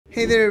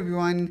Hey there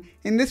everyone,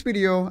 in this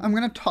video I'm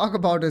going to talk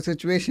about a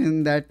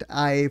situation that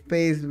I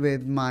faced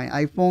with my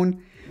iPhone,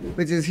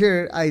 which is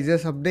here. I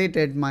just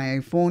updated my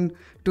iPhone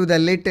to the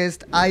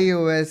latest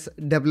iOS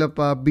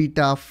developer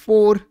beta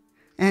 4,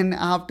 and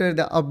after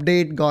the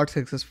update got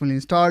successfully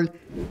installed,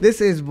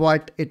 this is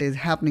what it is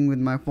happening with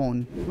my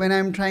phone. When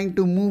I'm trying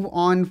to move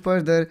on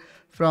further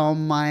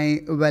from my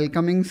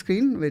welcoming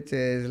screen, which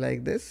is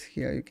like this,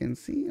 here you can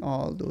see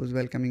all those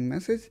welcoming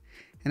messages,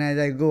 and as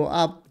I go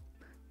up,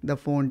 the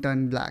phone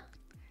turned black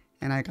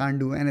and I can't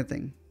do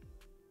anything.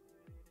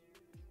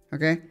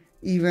 Okay,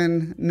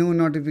 even no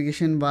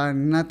notification bar,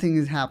 nothing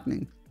is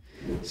happening.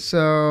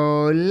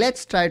 So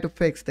let's try to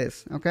fix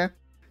this. Okay,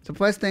 so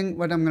first thing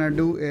what I'm gonna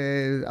do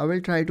is I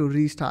will try to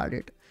restart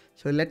it.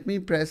 So let me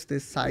press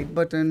this side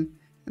button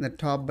and the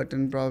top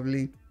button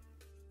probably,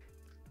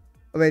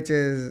 which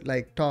is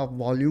like top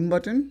volume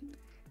button,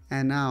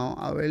 and now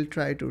I will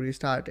try to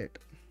restart it.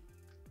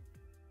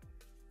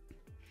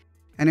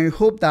 And I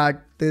hope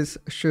that this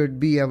should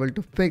be able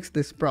to fix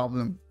this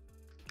problem.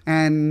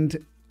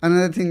 And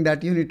another thing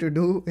that you need to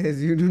do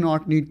is you do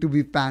not need to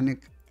be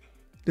panic.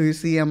 Do you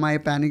see, am I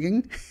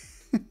panicking?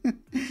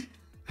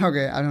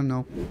 Okay, I don't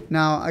know.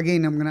 Now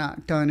again, I'm gonna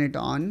turn it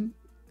on.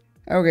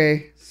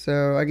 Okay,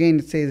 so again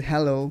it says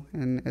hello,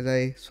 and as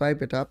I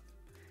swipe it up,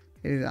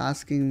 it is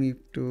asking me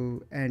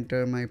to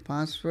enter my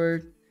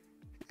password,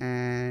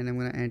 and I'm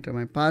gonna enter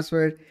my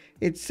password.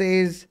 It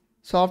says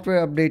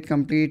software update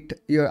complete.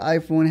 Your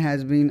iPhone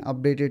has been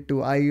updated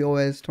to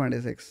iOS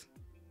 26.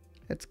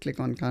 Let's click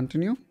on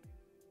continue.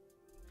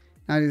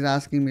 Now it is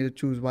asking me to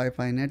choose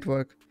Wi-Fi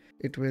network.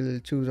 It will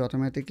choose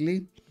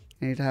automatically,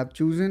 and it have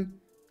chosen.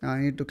 Now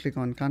I need to click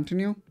on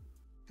continue.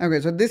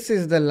 Okay, so this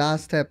is the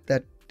last step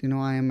that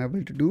I am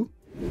able to do.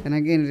 And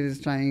again, it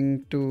is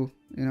trying to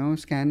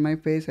scan my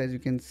face, as you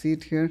can see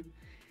it here.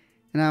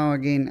 Now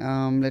again,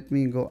 let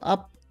me go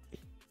up.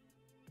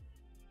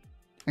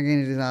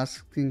 Again, it is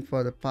asking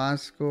for the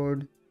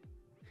passcode,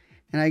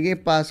 and I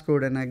gave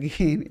passcode, and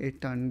again it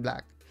turned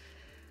black.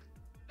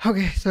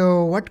 Okay,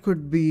 so what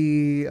could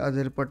be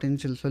other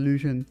potential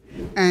solution?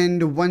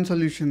 And one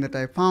solution that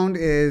I found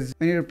is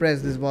we need to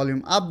press this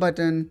volume up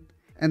button,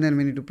 and then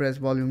we need to press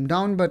volume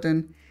down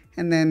button,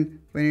 and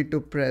then we need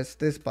to press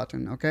this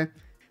button. Okay,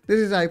 this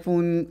is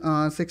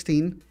iPhone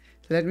 16.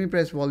 So let me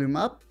press volume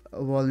up,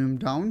 volume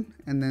down,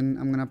 and then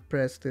I'm gonna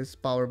press this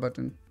power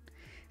button.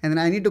 And then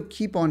I need to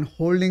keep on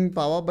holding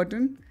power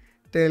button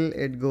till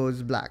it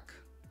goes black.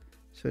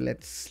 So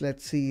let's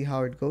see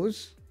how it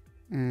goes.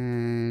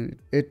 And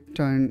it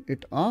turned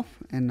it off,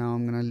 and now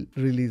I'm gonna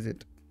release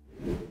it.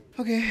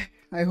 Okay,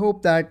 I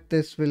hope that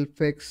this will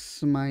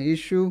fix my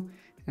issue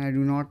and I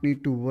do not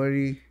need to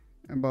worry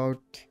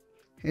about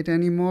it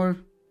anymore.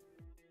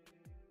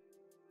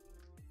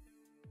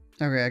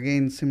 Okay,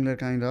 again similar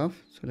kind of.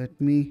 So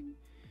let me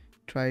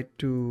try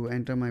to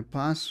enter my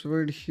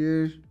password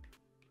here.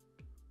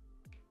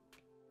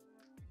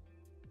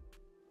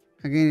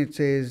 Again, it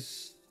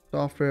says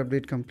software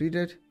update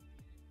completed.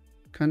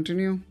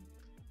 Continue.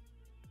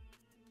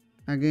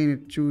 Again,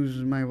 it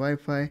choose my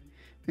Wi-Fi.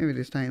 Maybe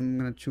this time I'm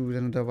gonna choose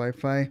another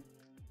Wi-Fi.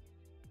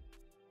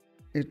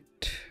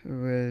 It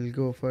will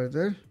go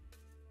further.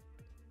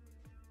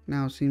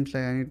 Now seems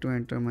like I need to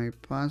enter my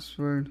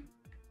password.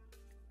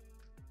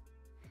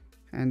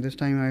 And this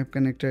time I've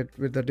connected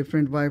with a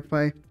different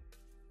Wi-Fi.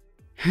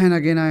 And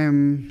again, I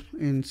am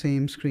in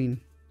same screen.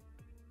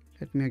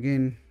 Let me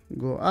again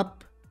go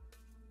up.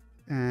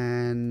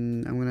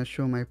 And I'm gonna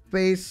show my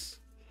face,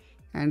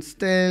 and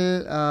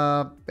still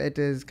it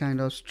is kind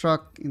of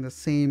stuck in the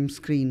same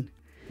screen.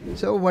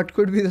 So what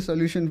could be the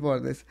solution for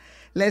this?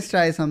 Let's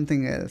try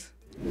something else.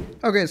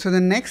 Okay, so the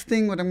next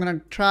thing what I'm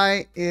gonna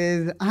try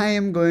is I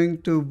am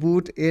going to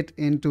boot it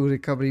into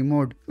recovery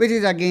mode, which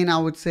is again I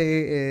would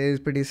say is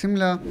pretty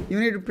similar. You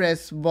need to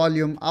press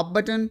volume up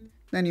button,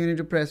 then you need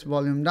to press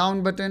volume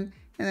down button,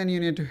 and then you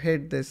need to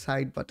hit this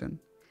side button,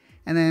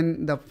 and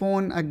then the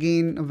phone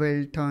again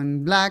will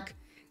turn black.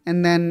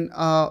 And then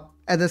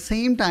at the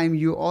same time,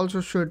 you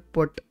also should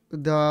put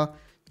the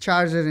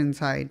charger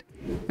inside,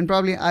 and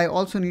probably I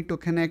also need to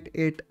connect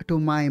it to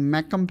my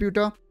Mac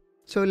computer.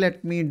 So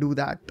let me do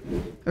that.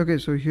 Okay,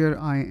 so here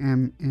I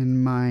am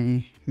in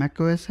my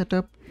macOS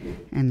setup,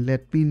 and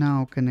let me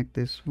now connect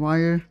this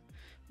wire,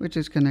 which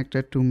is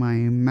connected to my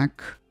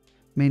Mac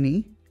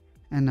Mini.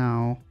 And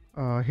now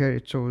here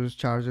it shows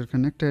charger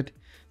connected.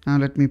 Now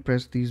let me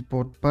press these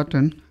both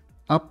buttons,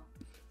 up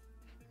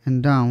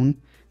and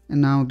down, and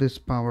now this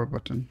power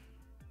button.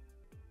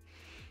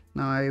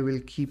 Now I will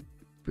keep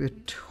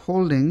it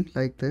holding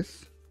like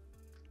this,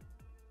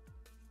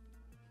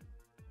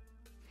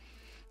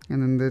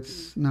 and then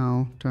this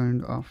now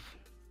turned off.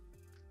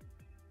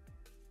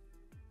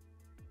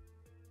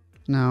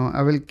 Now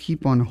I will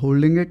keep on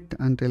holding it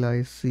until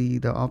I see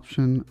the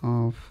option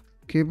of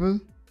cable,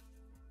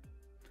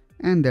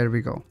 and there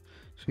we go.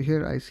 So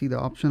here I see the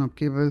option of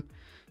cable.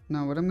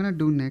 Now what I'm gonna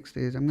do next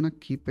is I'm gonna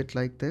keep it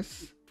like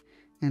this,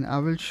 and I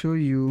will show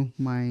you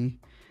my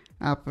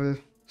Apple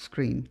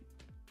screen.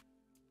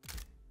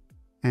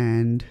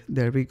 And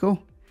there we go.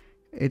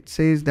 it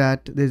says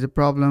that there's a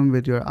problem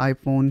with your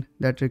iPhone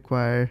that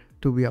require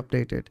to be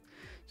updated.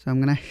 So I'm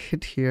gonna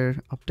hit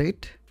here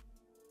update.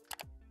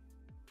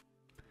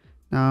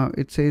 Now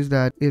it says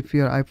that if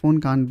your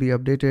iPhone can't be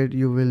updated,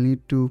 you will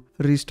need to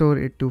restore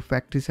it to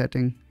factory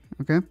setting.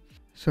 Okay,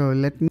 so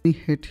let me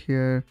hit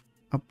here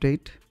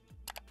update.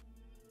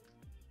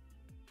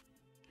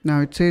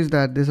 Now it says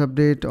that this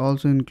update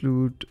also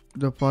include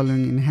the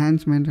following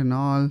enhancement and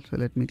all. So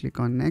let me click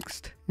on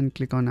next and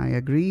click on I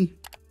agree.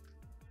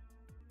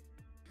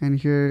 And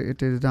here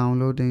it is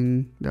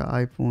downloading the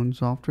iPhone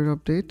software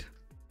update.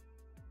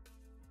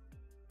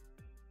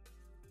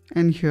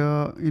 And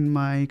here in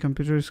my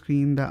computer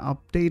screen, the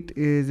update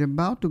is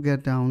about to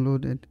get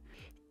downloaded.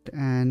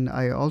 And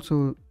I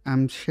also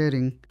am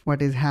sharing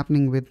what is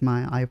happening with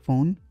my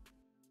iPhone.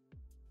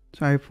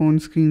 So iPhone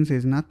screen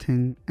says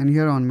nothing. And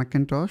here on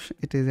Macintosh,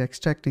 it is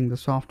extracting the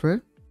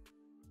software.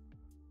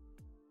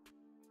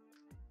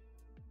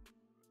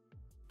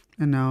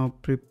 And now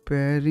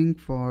preparing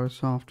for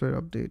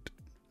software update.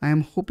 I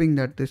am hoping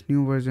that this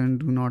new version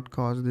do not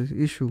cause this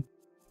issue,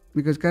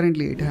 because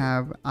currently it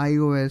have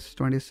iOS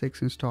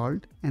 26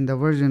 installed and the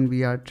version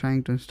we are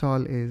trying to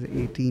install is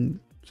 18.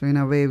 So in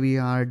a way we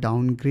are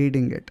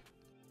downgrading it.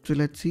 So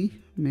let's see,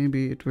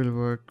 maybe it will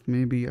work,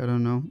 maybe, I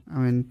don't know. I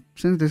mean,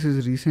 since this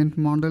is recent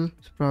model,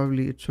 so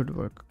probably it should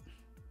work.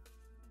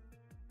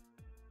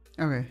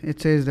 Okay, it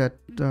says that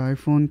the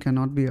iPhone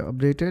cannot be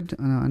updated,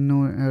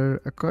 no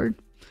error occurred.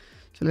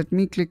 So let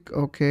me click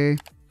OK.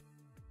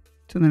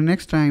 So the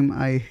next time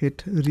I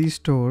hit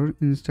restore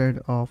instead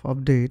of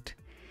update,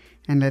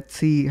 and let's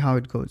see how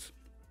it goes.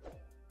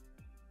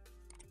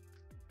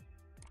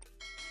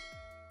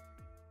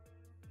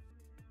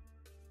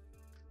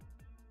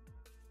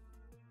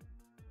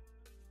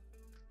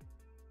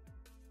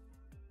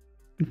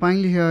 And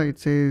finally here it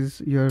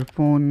says your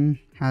phone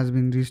has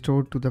been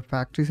restored to the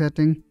factory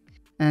setting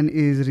and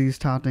is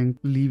restarting.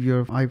 Leave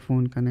your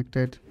iPhone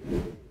connected.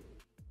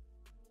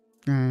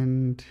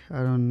 And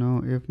I don't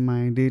know if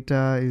my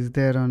data is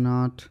there or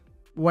not.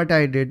 What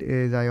I did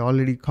is I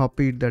already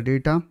copied the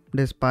data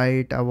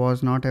despite I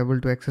was not able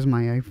to access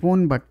my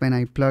iPhone, but when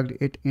I plugged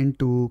it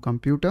into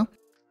computer,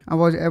 I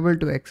was able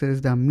to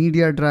access the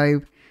media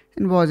drive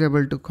and was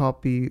able to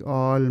copy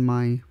all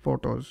my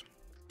photos.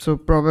 So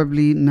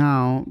probably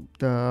now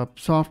the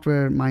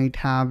software might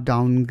have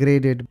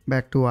downgraded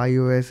back to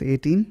iOS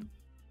 18.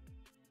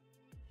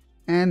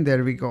 And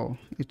there we go.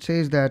 It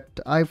says that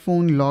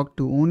iPhone logged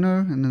to owner,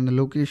 and then the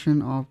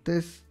location of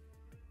this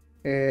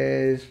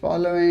is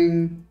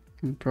following.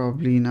 And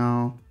probably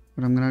now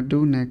what I'm gonna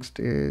do next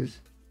is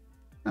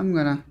I'm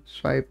gonna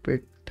swipe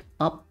it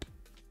up,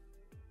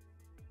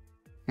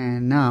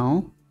 and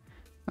now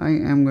I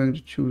am going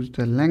to choose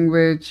the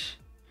language.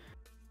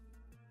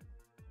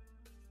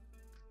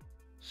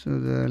 So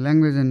the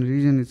language and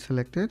region is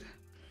selected.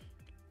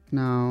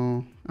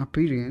 Now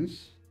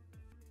appearance,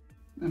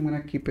 I'm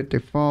gonna keep it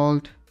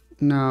default.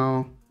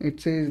 Now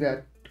it says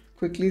that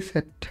quickly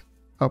set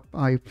up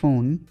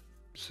iPhone.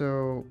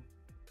 So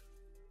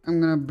I'm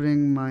gonna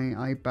bring my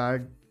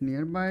iPad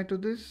nearby to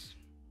this.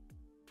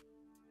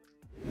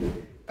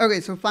 Okay,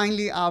 so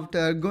finally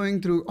after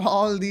going through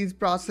all these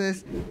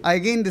process, I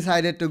again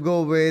decided to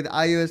go with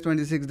iOS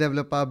 26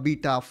 Developer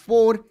Beta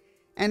 4,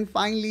 and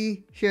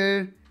finally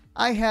here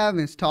I have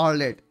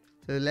installed it.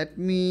 So let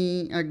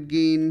me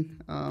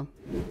again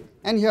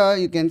and here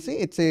you can see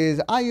it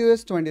says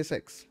iOS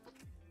 26.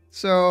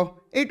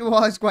 So it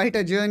was quite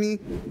a journey,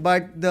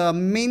 but the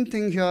main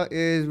thing here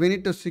is we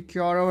need to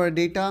secure our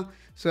data.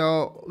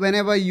 So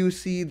whenever you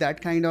see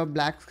that kind of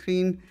black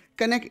screen,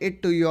 connect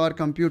it to your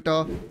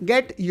computer,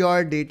 get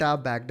your data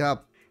backed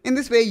up. In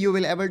this way, you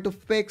will able to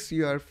fix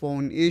your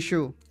phone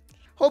issue.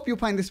 Hope you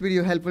find this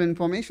video helpful and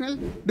informational.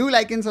 Do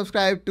like and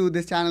subscribe to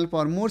this channel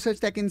for more such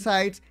tech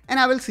insights, and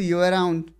I will see you around.